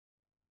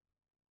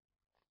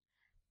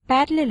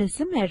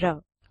Parallelism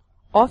error.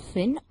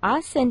 Often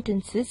our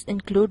sentences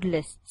include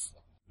lists.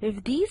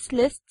 If these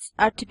lists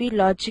are to be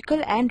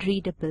logical and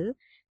readable,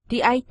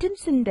 the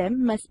items in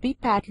them must be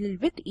parallel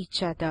with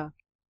each other.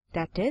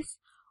 That is,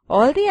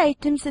 all the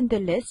items in the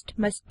list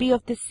must be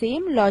of the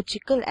same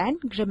logical and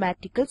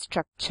grammatical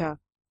structure.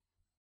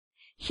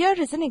 Here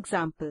is an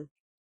example.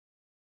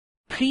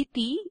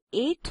 Preeti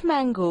ate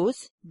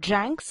mangoes,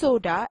 drank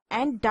soda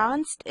and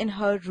danced in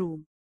her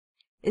room.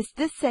 Is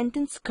this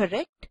sentence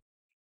correct?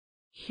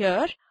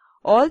 Here,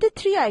 all the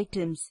three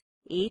items,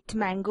 ate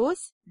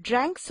mangoes,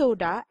 drank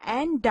soda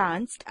and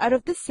danced, are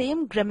of the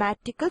same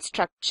grammatical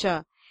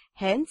structure.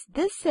 Hence,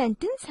 this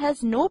sentence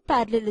has no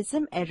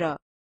parallelism error.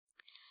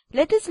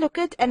 Let us look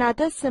at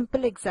another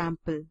simple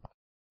example.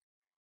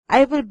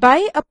 I will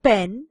buy a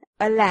pen,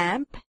 a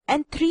lamp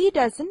and 3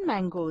 dozen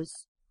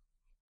mangoes.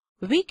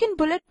 We can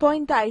bullet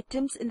point the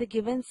items in the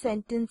given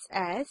sentence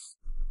as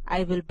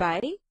I will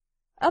buy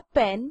a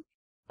pen,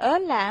 a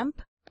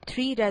lamp,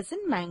 3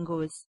 dozen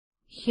mangoes.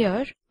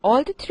 Here,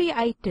 all the three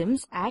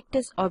items act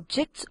as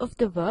objects of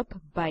the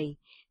verb buy.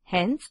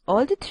 Hence,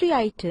 all the three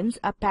items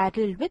are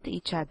parallel with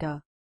each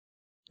other.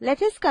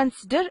 Let us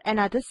consider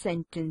another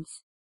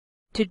sentence.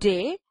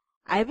 Today,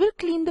 I will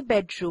clean the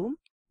bedroom,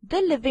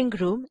 the living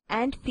room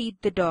and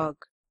feed the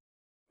dog.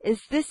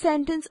 Is this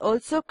sentence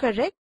also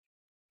correct?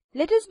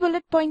 Let us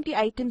bullet point the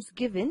items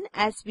given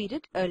as we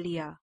did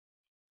earlier.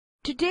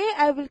 Today,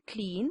 I will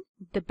clean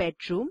the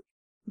bedroom,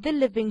 the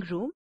living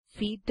room,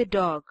 feed the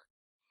dog.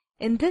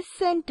 In this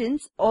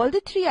sentence, all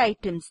the three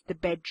items, the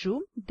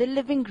bedroom, the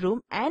living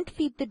room and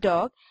feed the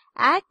dog,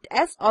 act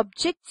as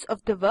objects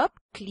of the verb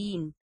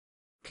clean.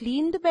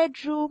 Clean the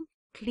bedroom,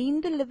 clean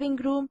the living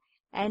room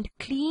and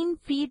clean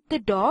feed the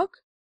dog.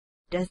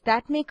 Does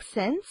that make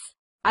sense?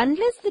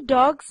 Unless the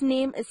dog's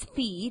name is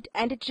feed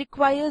and it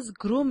requires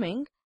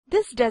grooming,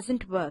 this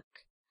doesn't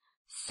work.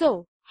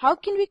 So, how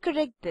can we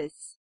correct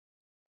this?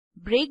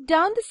 Break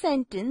down the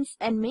sentence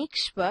and make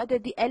sure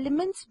that the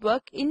elements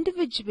work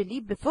individually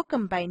before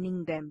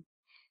combining them.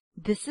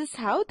 This is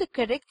how the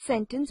correct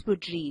sentence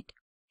would read.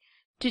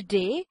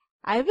 Today,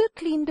 I will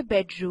clean the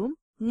bedroom,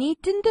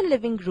 neaten the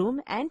living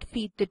room and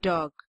feed the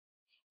dog.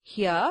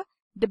 Here,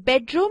 the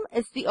bedroom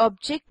is the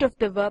object of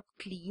the verb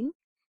clean,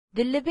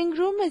 the living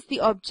room is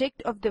the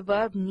object of the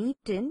verb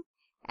neaten,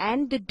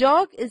 and the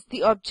dog is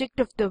the object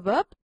of the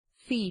verb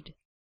feed.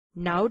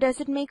 Now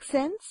does it make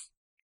sense?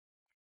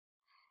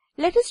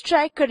 Let us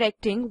try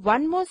correcting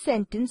one more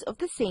sentence of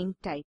the same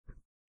type.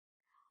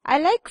 I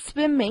like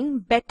swimming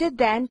better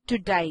than to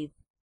dive.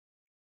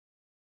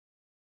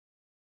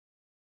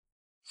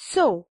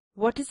 So,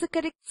 what is the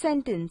correct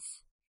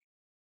sentence?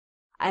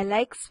 I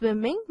like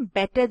swimming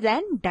better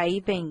than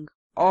diving,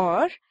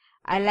 or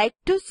I like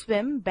to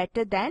swim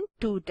better than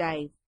to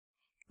dive.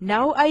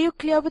 Now are you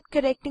clear with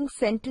correcting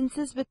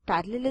sentences with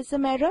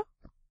parallelism error?